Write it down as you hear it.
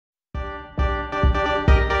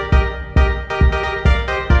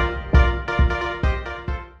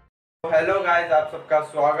Hello guys, आप सबका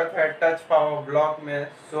स्वागत है टच पावर ब्लॉग में।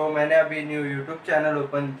 मैंने अभी न्यू यूट्यूब चैनल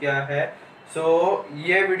ओपन किया है।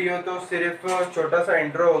 ये वीडियो तो सिर्फ छोटा सा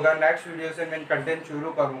इंट्रो होगा। नेक्स्ट वीडियो से मैं कंटेंट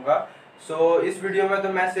शुरू करूँगा। इस वीडियो में तो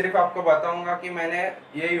मैं सिर्फ आपको बताऊंगा कि मैंने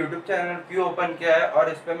ये यूट्यूब चैनल क्यों ओपन किया है और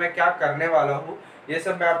इस पर मैं क्या करने वाला हूँ। ये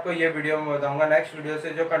सब मैं आपको ये वीडियो में बताऊंगा। नेक्स्ट वीडियो से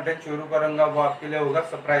जो कंटेंट शुरू करूँगा वो आपके लिए होगा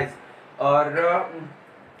सरप्राइज। और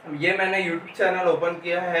ये मैंने यूट्यूब चैनल ओपन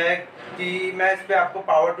किया है कि मैं इस पे आपको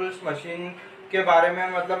पावर टूल्स मशीन के बारे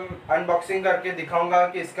में मतलब अनबॉक्सिंग करके दिखाऊंगा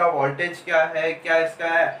कि इसका वोल्टेज क्या है, क्या इसका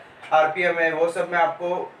आरपीएम है, वो सब मैं आपको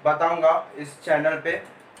बताऊंगा इस चैनल पे।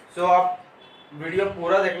 आप वीडियो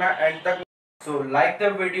पूरा देखना एंड तक। Like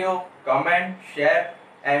the video, comment, share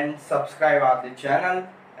and subscribe our the channel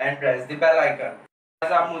and press the bell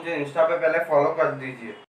icon. आप मुझे इंस्टा पे पहले फॉलो कर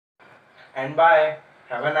दीजिए and bye,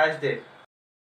 have a nice day.